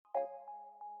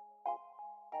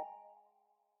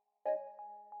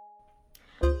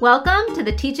Welcome to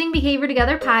the Teaching Behavior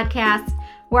Together podcast,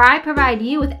 where I provide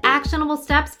you with actionable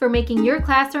steps for making your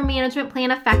classroom management plan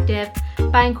effective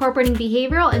by incorporating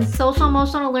behavioral and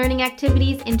social-emotional learning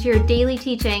activities into your daily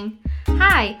teaching.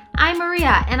 Hi, I'm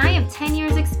Maria, and I have 10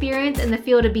 years experience in the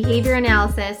field of behavior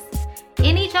analysis.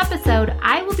 In each episode,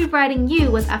 I will be providing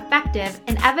you with effective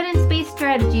and evidence-based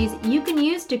strategies you can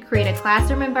use to create a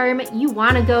classroom environment you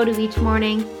want to go to each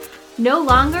morning. No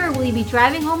longer will you be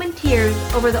driving home in tears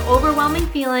over the overwhelming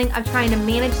feeling of trying to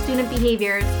manage student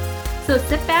behaviors. So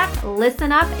sit back,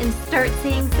 listen up, and start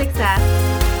seeing success.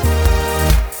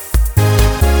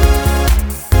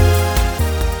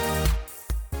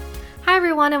 Hi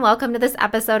everyone, and welcome to this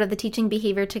episode of the Teaching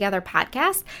Behavior Together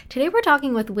podcast. Today we're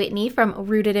talking with Whitney from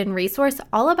Rooted in Resource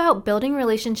all about building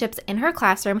relationships in her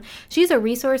classroom. She's a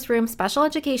resource room special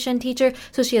education teacher,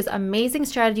 so she has amazing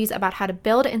strategies about how to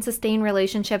build and sustain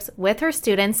relationships with her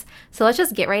students. So let's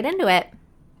just get right into it.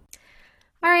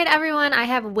 All right, everyone, I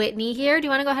have Whitney here. Do you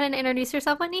want to go ahead and introduce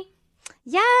yourself, Whitney?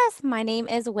 Yes, my name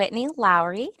is Whitney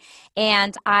Lowry,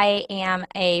 and I am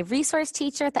a resource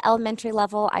teacher at the elementary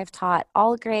level. I've taught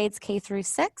all grades K through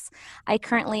 6. I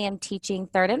currently am teaching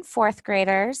 3rd and 4th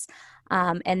graders,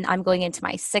 and I'm going into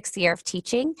my 6th year of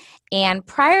teaching. And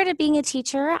prior to being a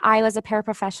teacher, I was a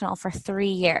paraprofessional for 3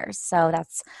 years. So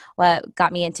that's what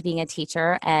got me into being a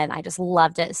teacher, and I just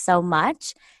loved it so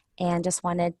much and just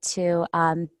wanted to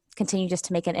continue just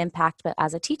to make an impact, but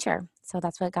as a teacher. So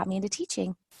that's what got me into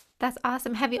teaching. That's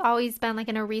awesome. Have you always been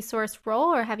in a resource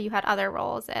role, or have you had other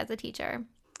roles as a teacher?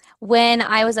 When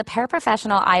I was a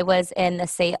paraprofessional, I was in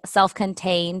the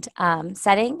self-contained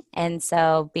setting. And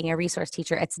so being a resource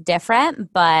teacher, it's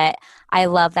different, but I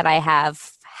love that I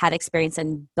have had experience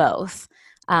in both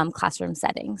classroom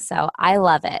settings. So I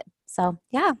love it. So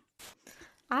yeah.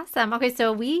 Awesome. Okay,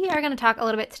 so we are going to talk a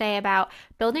little bit today about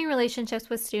building relationships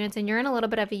with students, and you're in a little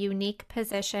bit of a unique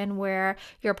position where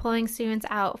you're pulling students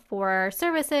out for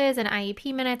services and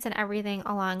IEP minutes and everything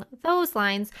along those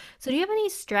lines. So do you have any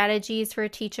strategies for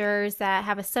teachers that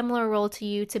have a similar role to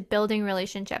you to building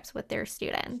relationships with their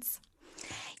students?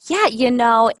 Yeah,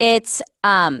 it's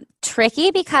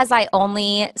tricky because I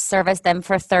only service them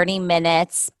for 30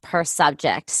 minutes per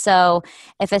subject. So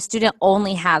if a student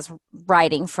only has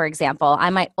writing, for example,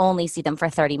 I might only see them for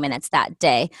 30 minutes that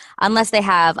day, unless they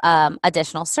have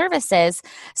additional services.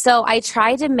 So I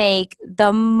try to make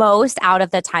the most out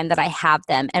of the time that I have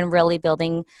them and really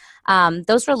building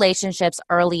those relationships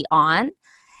early on,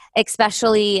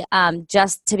 especially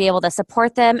just to be able to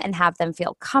support them and have them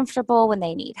feel comfortable when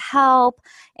they need help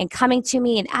and coming to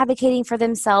me and advocating for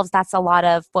themselves. That's a lot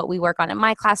of what we work on in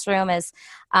my classroom is,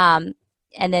 and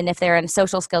then if they're in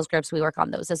social skills groups, we work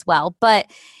on those as well. But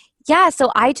yeah,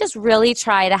 so I just really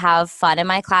try to have fun in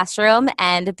my classroom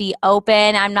and be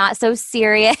open. I'm not so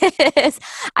serious.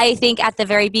 I think at the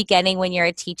very beginning when you're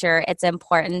a teacher, it's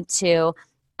important to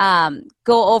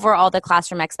go over all the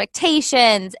classroom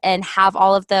expectations and have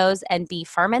all of those and be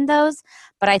firm in those.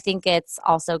 But I think it's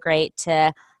also great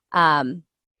to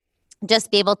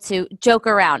just be able to joke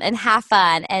around and have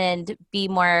fun and be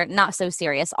more not so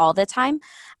serious all the time.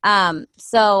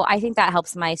 So I think that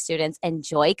helps my students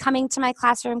enjoy coming to my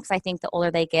classroom, because I think the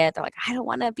older they get, they're like, I don't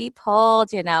want to be pulled,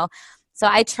 So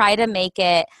I try to make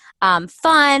it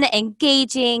fun,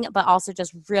 engaging, but also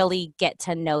just really get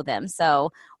to know them.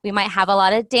 So we might have a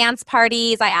lot of dance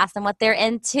parties. I ask them what they're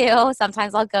into.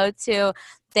 Sometimes I'll go to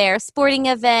their sporting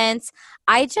events.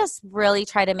 I just really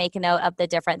try to make a note of the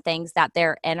different things that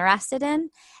they're interested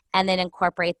in and then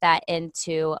incorporate that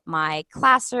into my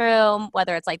classroom,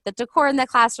 whether it's like the decor in the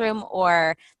classroom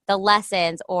or the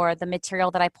lessons or the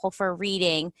material that I pull for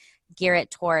reading, gear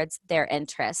it towards their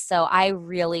interests. So I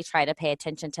really try to pay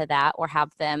attention to that or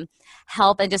have them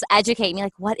help and just educate me,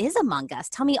 like, what is Among Us?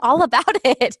 Tell me all about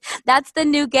it. That's the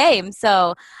new game.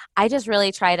 So I just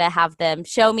really try to have them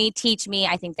show me, teach me.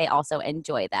 I think they also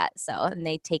enjoy that. So, and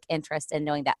they take interest in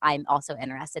knowing that I'm also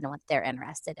interested in what they're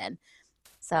interested in.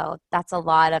 So that's a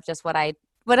lot of just what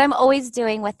I'm always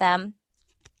doing with them.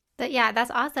 But yeah, that's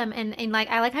awesome. And I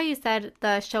like how you said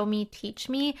the show me, teach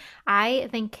me. I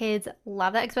think kids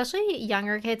love that, especially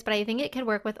younger kids, but I think it could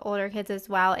work with older kids as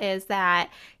well, is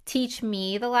that teach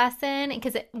me the lesson,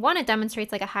 because it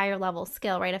demonstrates a higher level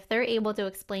skill, right? If they're able to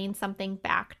explain something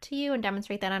back to you and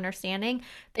demonstrate that understanding,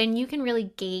 then you can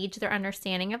really gauge their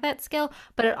understanding of that skill.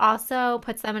 But it also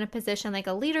puts them in a position, like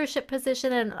a leadership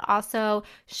position, and it also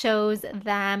shows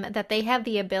them that they have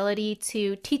the ability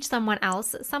to teach someone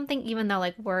else something, even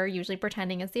though we're usually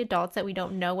pretending as the adults that we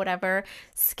don't know whatever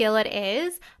skill it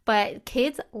is. But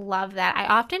kids love that. I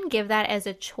often give that as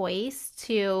a choice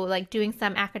to doing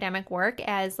some academic work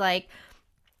as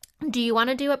do you want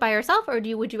to do it by yourself, or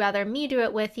would you rather me do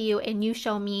it with you and you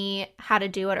show me how to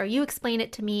do it, or you explain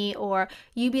it to me, or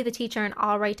you be the teacher and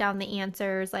I'll write down the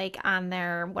answers like on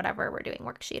their whatever we're doing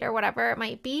worksheet or whatever it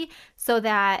might be, so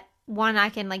that one, I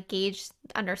can like gauge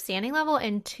understanding level,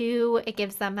 and two, it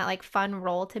gives them that like fun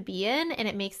role to be in, and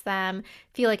it makes them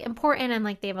feel like important and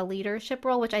like they have a leadership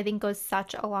role, which I think goes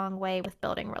such a long way with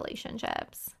building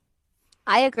relationships.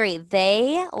 I agree.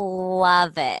 They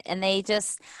love it. And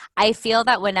I feel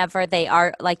that whenever they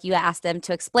are, like you ask them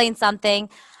to explain something,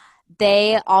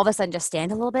 they all of a sudden just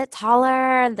stand a little bit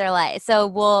taller and they're like, so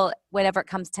whenever it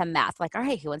comes to math, like, all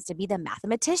right, who wants to be the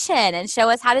mathematician and show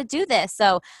us how to do this?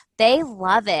 So they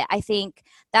love it. I think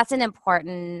that's an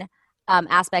important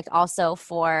aspect also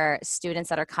for students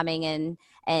that are coming in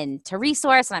and to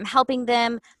resource and I'm helping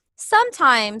them.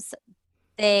 Sometimes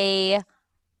they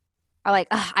are like,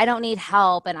 "Ugh, I don't need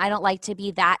help and I don't like to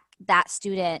be that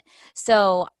student."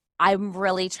 So I'm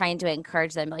really trying to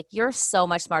encourage them like you're so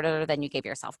much smarter than you give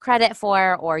yourself credit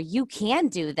for, or you can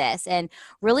do this, and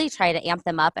really try to amp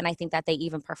them up. And I think that they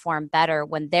even perform better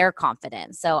when they're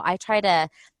confident. So I try to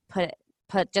put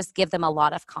just give them a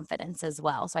lot of confidence as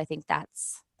well. So I think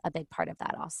that's a big part of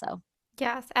that also.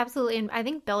 Yes, absolutely. And I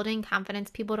think building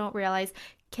confidence, people don't realize,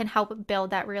 can help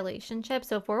build that relationship.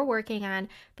 So if we're working on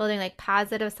building like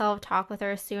positive self-talk with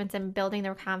our students and building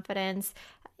their confidence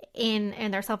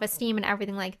in their self-esteem and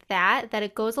everything like that, that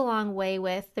it goes a long way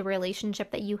with the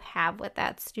relationship that you have with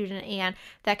that student and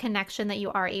that connection that you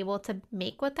are able to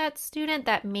make with that student,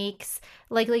 that makes,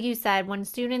 like you said, when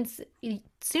students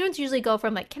usually go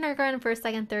from like kindergarten, first,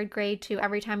 second, third grade to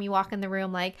every time you walk in the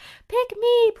room, like, pick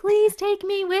me, please take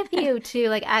me with you, to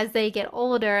like as they get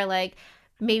older, like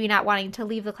maybe not wanting to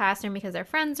leave the classroom because their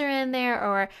friends are in there,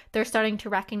 or they're starting to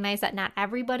recognize that not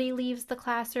everybody leaves the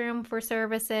classroom for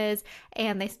services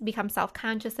and they become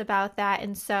self-conscious about that.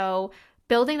 And so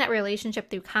building that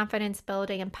relationship through confidence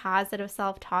building and positive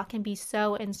self-talk can be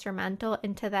so instrumental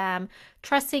into them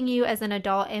trusting you as an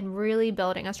adult and really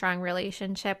building a strong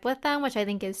relationship with them, which I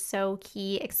think is so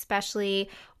key, especially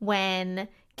when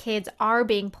kids are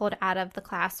being pulled out of the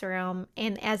classroom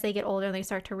and as they get older and they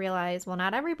start to realize, well,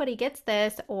 not everybody gets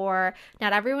this, or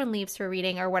not everyone leaves for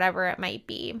reading, or whatever it might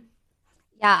be.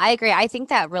 Yeah, I agree. I think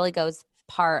that really goes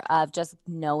part of just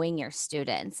knowing your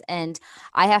students. And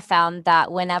I have found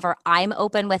that whenever I'm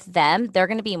open with them, they're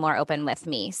going to be more open with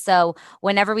me. So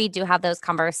whenever we do have those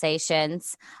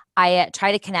conversations, I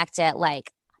try to connect it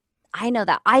like, I know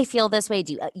that I feel this way.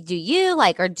 Do you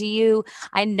like, or do you,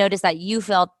 I noticed that you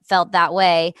felt that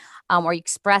way, or you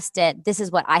expressed it. This is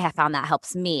what I have found that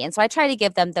helps me. And so I try to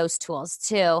give them those tools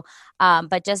too.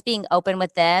 But just being open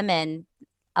with them and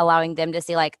allowing them to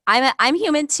see like I'm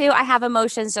human too. I have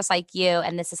emotions just like you,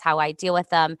 and this is how I deal with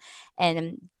them,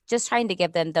 and just trying to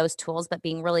give them those tools, but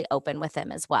being really open with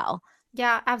them as well.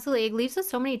 Yeah, absolutely. It leaves us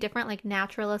so many different like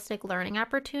naturalistic learning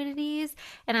opportunities.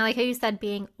 And I like how you said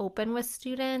being open with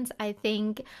students. I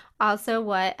think also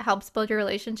what helps build your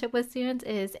relationship with students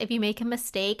is if you make a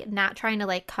mistake, not trying to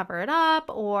like cover it up,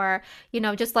 or,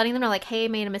 just letting them know like, hey, I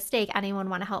made a mistake. Anyone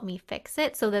want to help me fix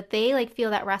it? So that they like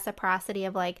feel that reciprocity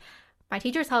of like, my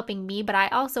teacher's helping me, but I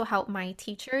also help my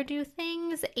teacher do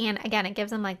things. And again, it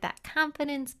gives them like that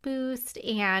confidence boost,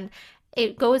 and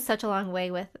it goes such a long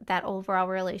way with that overall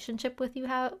relationship with you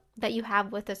have that you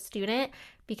have with a student,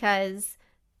 because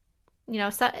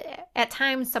so at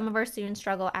times some of our students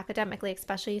struggle academically,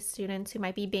 especially students who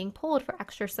might be being pulled for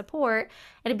extra support,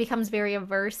 and it becomes very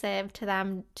aversive to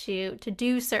them to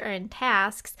do certain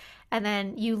tasks, and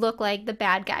then you look like the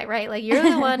bad guy, right? Like you're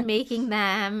the one making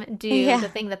them do the Yeah.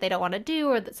 thing that they don't want to do,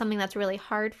 or something that's really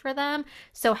hard for them.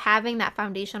 So having that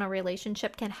foundational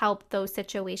relationship can help those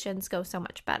situations go so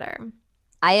much better.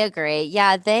 I agree.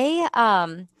 Yeah,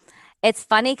 it's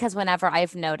funny because whenever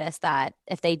I've noticed that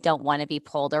if they don't want to be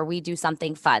pulled or we do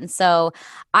something fun, so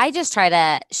I just try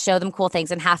to show them cool things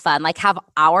and have fun, like have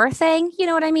our thing, you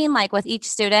know what I mean? Like with each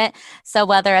student. So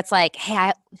whether it's like,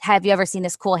 hey, have you ever seen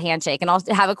this cool handshake? And I'll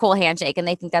have a cool handshake and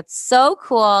they think that's so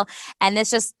cool. And it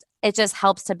just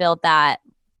helps to build that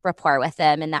rapport with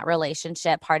them and that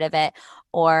relationship part of it.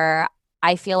 Or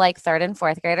I feel like third and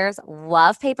fourth graders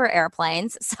love paper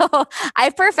airplanes. So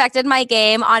I've perfected my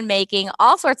game on making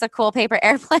all sorts of cool paper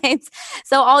airplanes.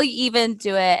 So I'll even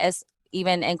do it as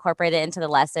even incorporate it into the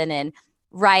lesson and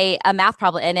write a math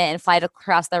problem in it and fly it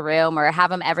across the room, or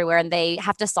have them everywhere and they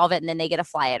have to solve it and then they get to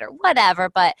fly it or whatever.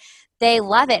 But they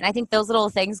love it. And I think those little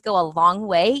things go a long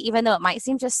way, even though it might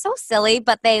seem just so silly,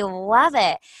 but they love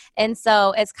it. And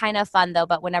so it's kind of fun though.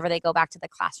 But whenever they go back to the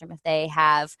classroom, if they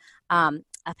have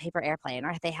a paper airplane, or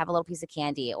if they have a little piece of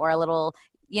candy or a little,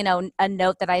 a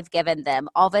note that I've given them,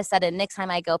 all of a sudden, next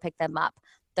time I go pick them up,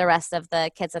 the rest of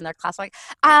the kids in their class are like,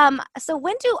 so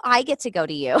when do I get to go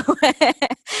to you?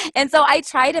 And so I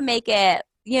try to make it,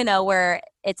 where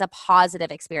it's a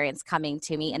positive experience coming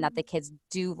to me and that the kids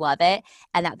do love it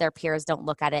and that their peers don't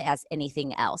look at it as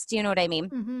anything else. Do you know what I mean?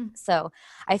 Mm-hmm. So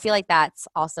I feel like that's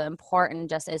also important,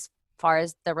 just as far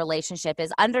as the relationship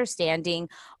is understanding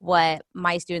what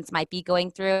my students might be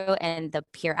going through and the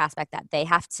peer aspect that they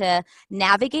have to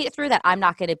navigate through that I'm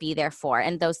not going to be there for,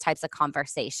 and those types of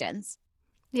conversations.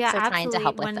 Yeah, So trying to absolutely.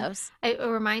 help with When those. it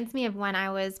reminds me of when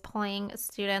I was pulling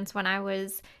students when I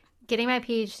was getting my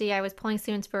PhD, I was pulling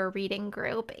students for a reading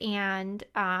group, and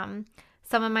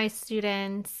some of my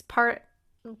students part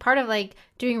of like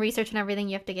doing research and everything,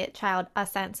 you have to get child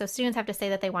assent. So students have to say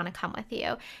that they want to come with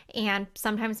you. And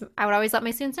sometimes I would always let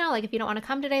my students know, like, if you don't want to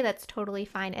come today, that's totally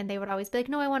fine. And they would always be like,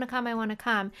 no, I want to come. I want to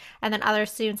come. And then other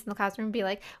students in the classroom would be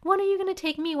like, when are you going to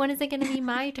take me? When is it going to be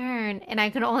my turn? And I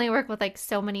could only work with like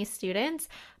so many students.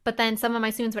 But then some of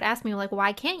my students would ask me, like,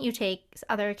 why can't you take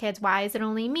other kids? Why is it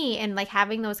only me? And like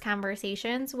having those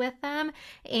conversations with them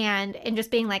and just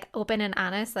being like open and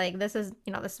honest, like, this is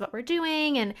what we're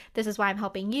doing and this is why I'm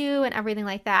helping you and everything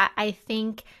like that, I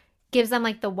think gives them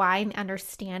like the why and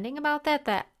understanding about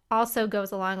that also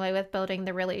goes a long way with building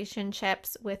the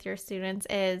relationships with your students,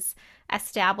 is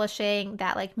establishing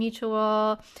that like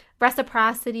mutual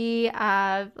reciprocity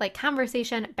of like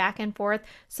conversation back and forth,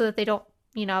 so that they don't,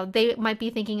 they might be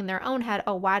thinking in their own head,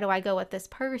 oh, why do I go with this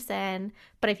person?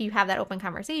 But if you have that open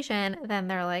conversation, then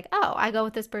they're like, oh, I go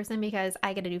with this person because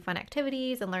I get to do fun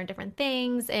activities and learn different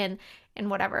things and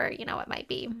whatever, it might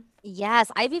be. Yes,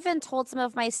 I've even told some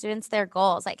of my students their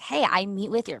goals. Like, hey, I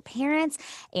meet with your parents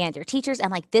and your teachers,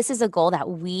 and like, this is a goal that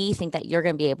we think that you're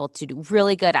going to be able to do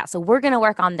really good at. So we're going to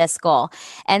work on this goal.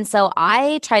 And so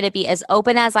I try to be as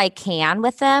open as I can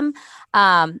with them.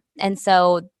 And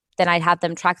so then I'd have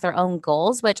them track their own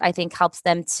goals, which I think helps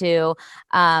them to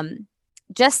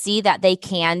just see that they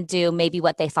can do maybe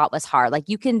what they thought was hard. Like,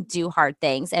 you can do hard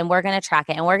things, and we're going to track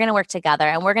it, and we're going to work together,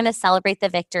 and we're going to celebrate the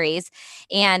victories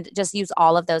and just use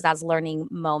all of those as learning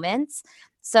moments.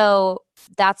 So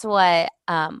that's what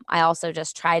I also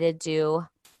just try to do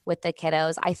with the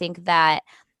kiddos. I think that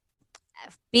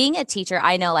being a teacher,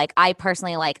 I know, like, I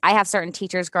personally, like, I have certain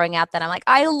teachers growing up that I'm like,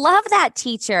 I love that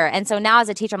teacher. And so now as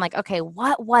a teacher, I'm like, okay,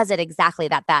 what was it exactly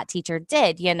that teacher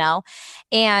did,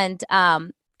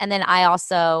 And then I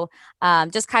also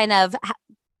just kind of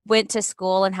went to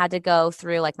school and had to go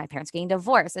through, like, my parents getting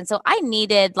divorced. And so I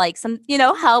needed like some,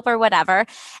 help or whatever.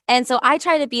 And so I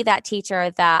try to be that teacher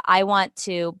that I want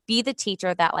to be the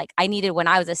teacher that, like, I needed when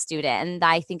I was a student. And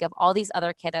I think of all these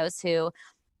other kiddos who,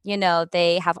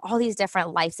 they have all these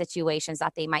different life situations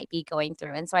that they might be going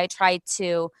through. And so I try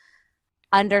to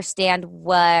understand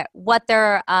what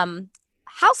their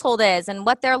household is and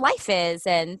what their life is,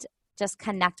 and just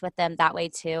connect with them that way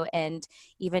too. And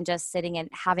even just sitting and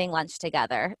having lunch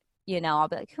together, I'll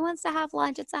be like, who wants to have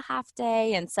lunch? It's a half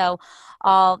day. And so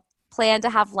I'll plan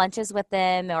to have lunches with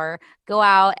them or go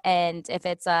out. And if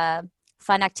it's a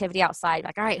fun activity outside,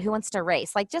 like, all right, who wants to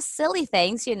race? Like, just silly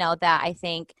things, that I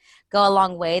think go a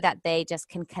long way, that they just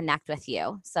can connect with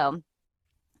you. So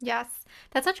Yes,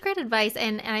 that's such great advice.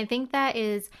 And I think that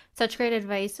is such great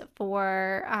advice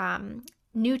for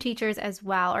new teachers as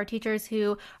well, or teachers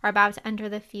who are about to enter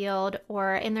the field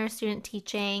or in their student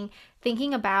teaching,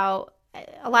 thinking about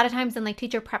a lot of times in like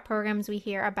teacher prep programs, we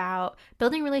hear about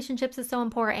building relationships is so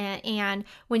important. And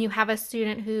when you have a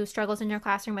student who struggles in your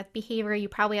classroom with behavior, you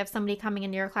probably have somebody coming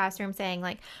into your classroom saying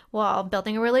like, well,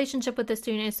 building a relationship with the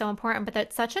student is so important. But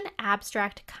that's such an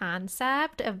abstract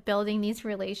concept of building these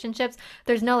relationships.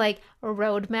 There's no like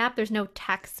roadmap. There's no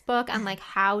textbook on like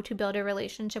how to build a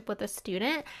relationship with a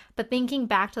student. But thinking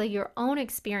back to like your own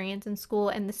experience in school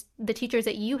and the teachers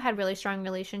that you had really strong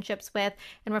relationships with,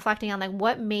 and reflecting on like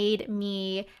what made me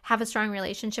have a strong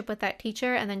relationship with that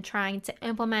teacher, and then trying to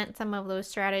implement some of those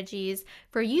strategies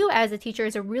for you as a teacher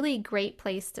is a really great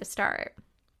place to start.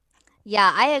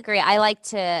 yeah, I agree. I like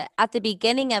to at the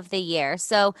beginning of the year.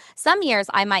 So some years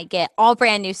I might get all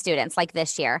brand new students like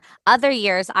this year. Other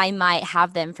years I might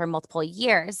have them for multiple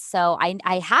years. So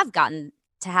I have gotten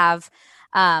to have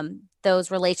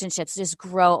those relationships just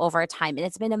grow over time, and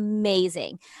it's been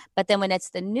amazing. But then when it's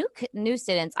the new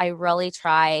students, I really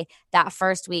try that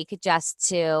first week just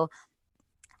to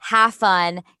have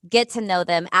fun, get to know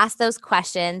them, ask those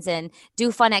questions, and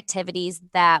do fun activities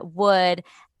that would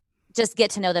just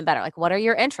get to know them better. Like, what are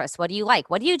your interests? What do you like?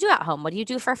 What do you do at home? What do you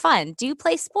do for fun? Do you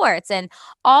play sports? And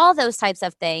all those types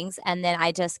of things. And then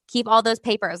I just keep all those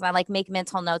papers and I like make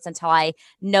mental notes until I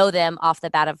know them off the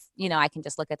bat of, I can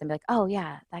just look at them and be like, oh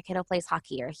yeah, that kiddo plays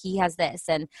hockey or he has this.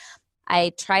 And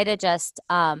I try to just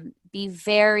be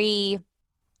very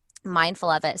mindful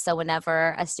of it. So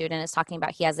whenever a student is talking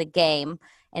about he has a game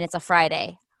and it's a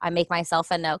Friday, I make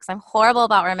myself a note because I'm horrible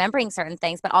about remembering certain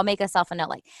things, but I'll make myself a note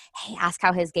like, hey, ask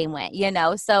how his game went, you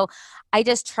know? So I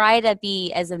just try to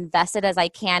be as invested as I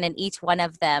can in each one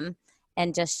of them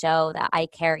and just show that I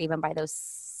care even by those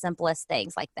simplest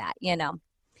things like that, you know? I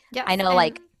Yes. know, And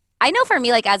like, I know for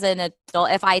me, like, as an adult,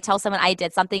 if I tell someone I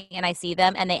did something and I see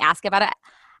them and they ask about it,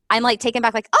 I'm like taken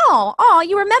back, like, oh,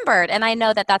 you remembered. And I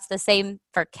know that that's the same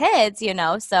for kids, you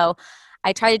know? So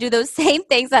I try to do those same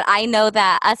things that I know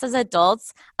that us as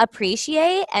adults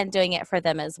appreciate and doing it for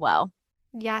them as well.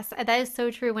 yes, that is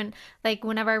so true. When like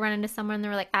whenever I run into someone,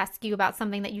 they're like ask you about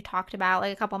something that you talked about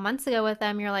like a couple months ago with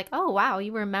them, you're like, oh wow,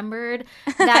 you remembered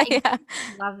that. Yeah.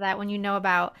 Love that when you know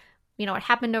about, what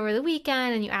happened over the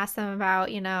weekend and you ask them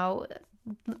about,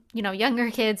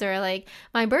 younger kids are like,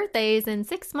 my birthday's in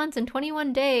 6 months and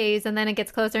 21 days. And then it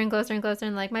gets closer and closer and closer.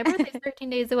 And like, my birthday's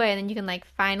 13 days away. And then you can like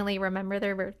finally remember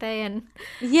their birthday and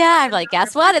Yeah. I'm like,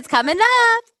 guess what? It's coming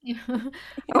up.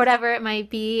 or whatever it might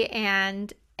be.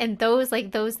 And those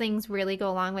things really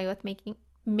go a long way with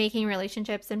making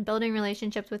relationships and building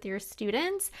relationships with your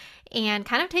students and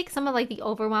kind of take some of like the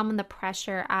overwhelm and the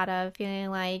pressure out of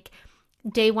feeling like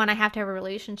day one I have to have a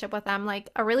relationship with them. Like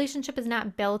a relationship is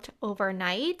not built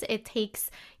overnight. It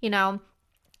takes,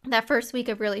 that first week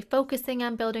of really focusing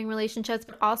on building relationships,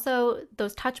 but also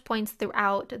those touch points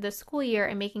throughout the school year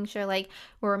and making sure like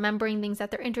we're remembering things that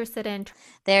they're interested in.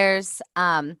 There's,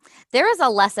 there was a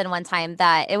lesson one time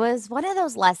that it was one of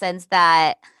those lessons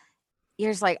that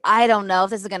you're just like, I don't know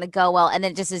if this is going to go well. And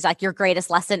then it just is like your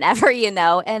greatest lesson ever, you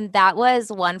know? And that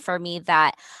was one for me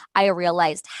that I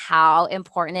realized how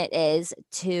important it is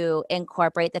to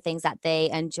incorporate the things that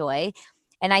they enjoy.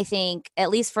 And I think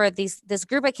at least for this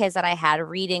group of kids that I had,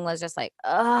 reading was just like,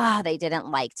 oh, they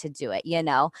didn't like to do it, you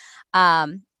know?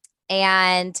 Um,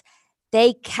 and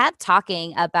they kept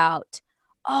talking about,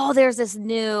 oh, there's this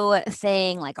new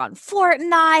thing like on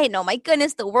Fortnite. And oh my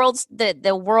goodness, the world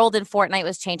in Fortnite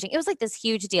was changing. It was like this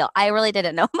huge deal. I really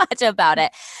didn't know much about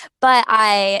it. But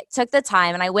I took the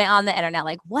time and I went on the internet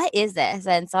like, what is this?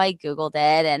 And so I Googled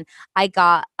it and I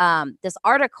got this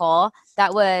article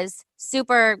that was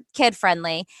super kid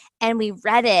friendly and we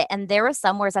read it and there were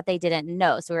some words that they didn't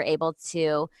know. So we were able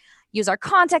to use our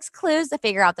context clues to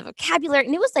figure out the vocabulary.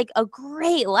 And it was like a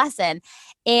great lesson.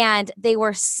 And they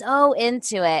were so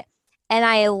into it. And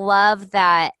I love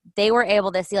that they were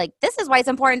able to see, like, this is why it's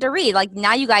important to read. Like,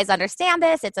 now you guys understand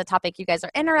this. It's a topic you guys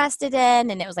are interested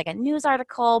in. And it was like a news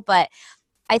article. But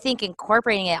I think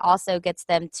incorporating it also gets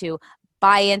them to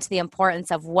buy into the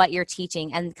importance of what you're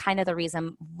teaching and kind of the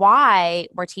reason why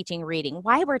we're teaching reading,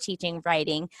 why we're teaching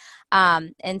writing.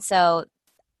 And so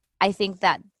I think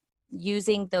that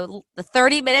using the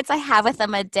 30 minutes I have with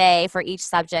them a day for each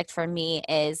subject for me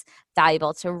is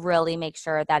valuable to really make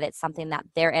sure that it's something that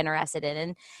they're interested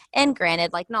in. And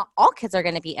granted, like not all kids are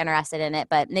going to be interested in it,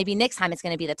 but maybe next time it's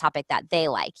going to be the topic that they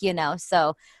like, you know?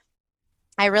 So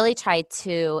I really try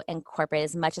to incorporate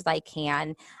as much as I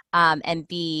can and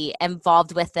be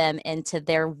involved with them into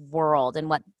their world and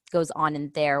what goes on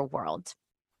in their world.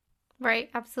 Right,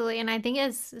 absolutely. And I think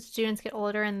as students get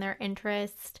older and their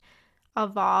interests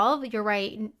evolve, you're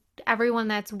right. Everyone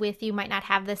that's with you might not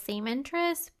have the same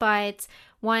interests, but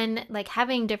one, like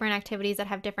having different activities that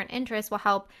have different interests will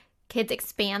help kids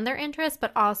expand their interests,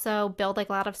 but also build like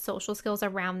a lot of social skills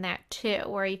around that too.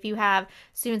 Or if you have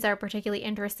students that are particularly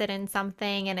interested in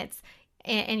something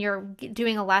and you're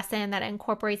doing a lesson that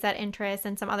incorporates that interest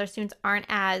and some other students aren't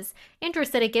as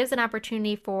interested, it gives an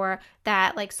opportunity for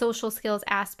that like social skills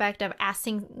aspect of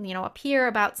asking, a peer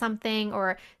about something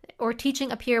or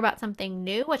teaching a peer about something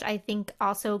new, which I think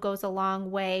also goes a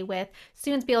long way with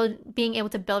students being able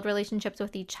to build relationships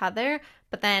with each other,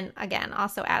 but then again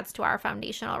also adds to our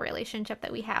foundational relationship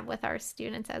that we have with our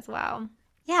students as well.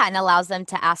 Yeah, and allows them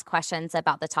to ask questions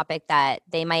about the topic that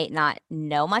they might not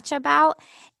know much about.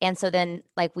 And so then,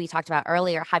 like we talked about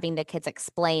earlier, having the kids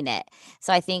explain it.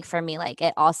 So I think for me, like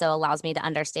it also allows me to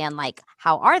understand, like,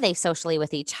 how are they socially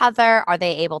with each other? Are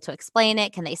they able to explain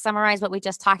it? Can they summarize what we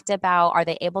just talked about? Are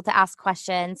they able to ask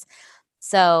questions?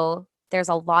 So there's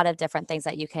a lot of different things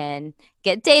that you can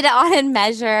get data on and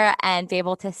measure and be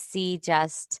able to see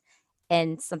just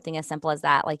in something as simple as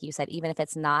that. Like you said, even if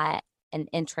it's not an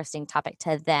interesting topic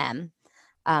to them,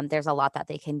 there's a lot that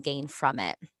they can gain from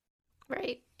it.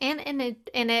 Right. And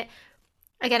it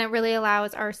again, it really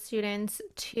allows our students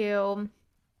to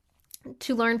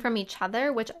learn from each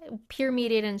other, which peer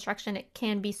mediated instruction, it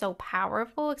can be so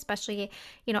powerful, especially,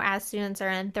 as students are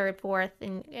in third, fourth,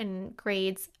 and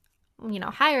grades,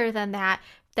 higher than that.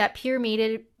 that peer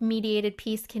mediated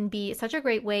piece can be such a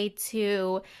great way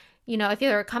to, if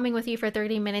they're coming with you for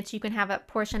 30 minutes, you can have a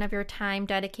portion of your time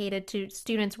dedicated to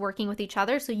students working with each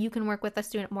other. So you can work with a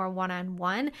student more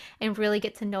one-on-one and really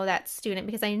get to know that student.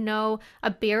 Because I know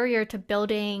a barrier to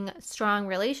building strong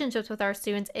relationships with our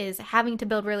students is having to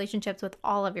build relationships with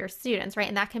all of your students, right?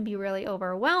 And that can be really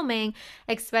overwhelming,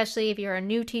 especially if you're a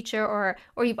new teacher or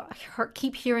you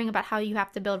keep hearing about how you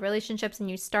have to build relationships and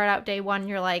you start out day one,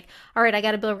 you're like, all right, I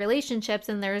got to build relationships.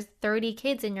 And there's 30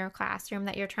 kids in your classroom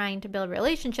that you're trying to build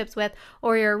relationships with,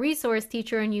 or you're a resource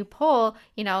teacher and you pull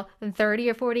 30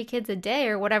 or 40 kids a day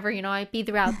or whatever it might be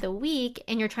throughout the week,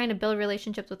 and you're trying to build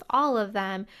relationships with all of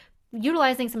them,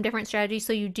 utilizing some different strategies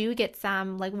so you do get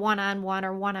some like one-on-one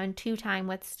or one-on-two time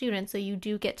with students so you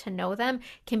do get to know them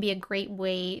can be a great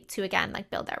way to, again, like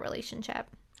build that relationship.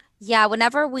 Yeah,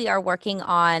 whenever we are working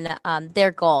on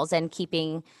their goals and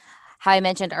keeping, how I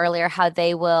mentioned earlier, how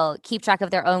they will keep track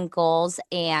of their own goals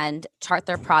and chart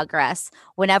their progress.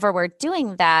 Whenever we're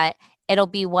doing that, it'll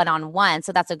be one-on-one.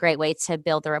 So that's a great way to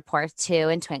build the rapport too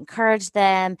and to encourage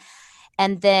them.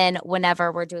 And then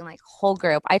whenever we're doing like whole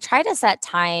group, I try to set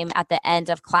time at the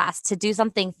end of class to do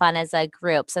something fun as a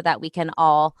group so that we can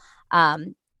all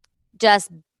just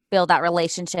build that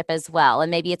relationship as well. And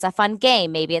maybe it's a fun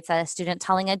game. Maybe it's a student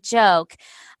telling a joke.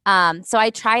 So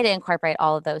I try to incorporate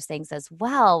all of those things as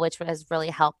well, which has really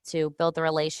helped to build the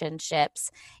relationships.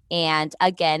 And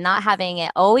again, not having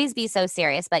it always be so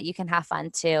serious, but you can have fun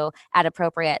too at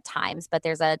appropriate times. But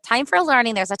there's a time for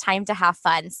learning, there's a time to have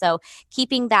fun. So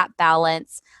keeping that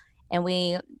balance. And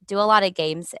we do a lot of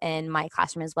games in my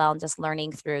classroom as well, and just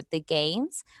learning through the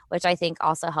games, which I think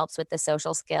also helps with the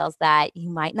social skills that you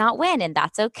might not win, and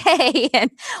that's okay.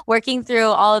 And working through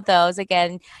all of those,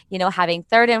 again, having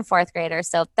third and fourth graders.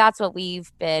 So that's what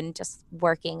we've been just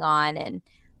working on. And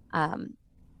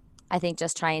I think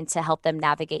just trying to help them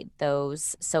navigate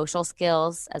those social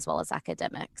skills as well as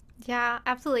academics. Yeah,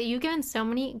 absolutely. You've given so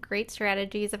many great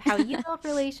strategies of how you build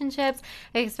relationships,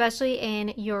 especially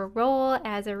in your role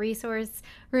as a resource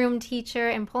room teacher,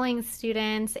 employing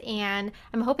students. And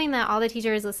I'm hoping that all the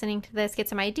teachers listening to this get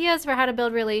some ideas for how to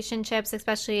build relationships,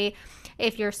 especially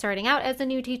if you're starting out as a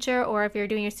new teacher or if you're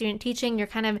doing your student teaching, you're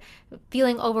kind of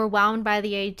feeling overwhelmed by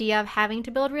the idea of having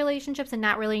to build relationships and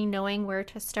not really knowing where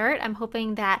to start. I'm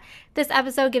hoping that this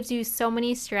episode gives you so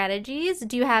many strategies.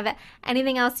 Do you have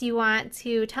anything else you want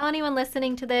to tell anyone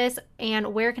listening to this,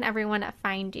 and where can everyone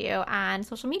find you on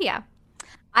social media?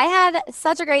 I had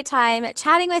such a great time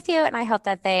chatting with you, and I hope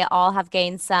that they all have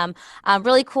gained some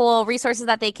really cool resources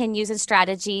that they can use and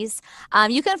strategies.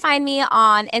 You can find me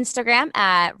on Instagram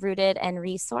at Rooted and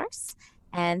Resource.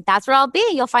 And that's where I'll be.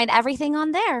 You'll find everything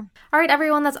on there. All right,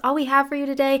 everyone, that's all we have for you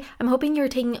today. I'm hoping you're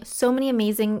taking so many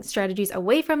amazing strategies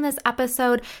away from this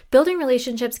episode. Building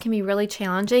relationships can be really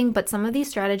challenging, but some of these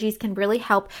strategies can really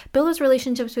help build those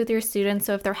relationships with your students.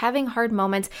 So if they're having hard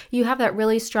moments, you have that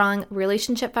really strong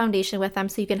relationship foundation with them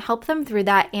so you can help them through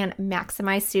that and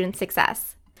maximize student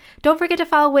success. Don't forget to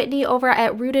follow Whitney over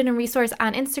at Rooted and Resource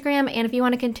on Instagram. And if you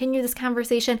want to continue this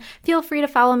conversation, feel free to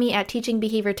follow me at Teaching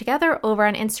Behavior Together over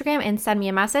on Instagram and send me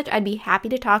a message. I'd be happy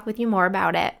to talk with you more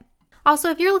about it. Also,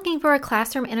 if you're looking for a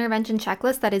classroom intervention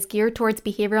checklist that is geared towards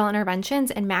behavioral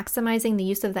interventions and maximizing the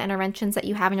use of the interventions that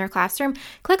you have in your classroom,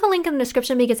 click a link in the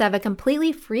description because I have a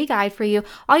completely free guide for you.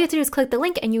 All you have to do is click the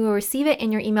link and you will receive it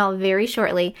in your email very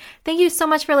shortly. Thank you so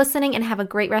much for listening and have a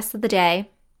great rest of the day.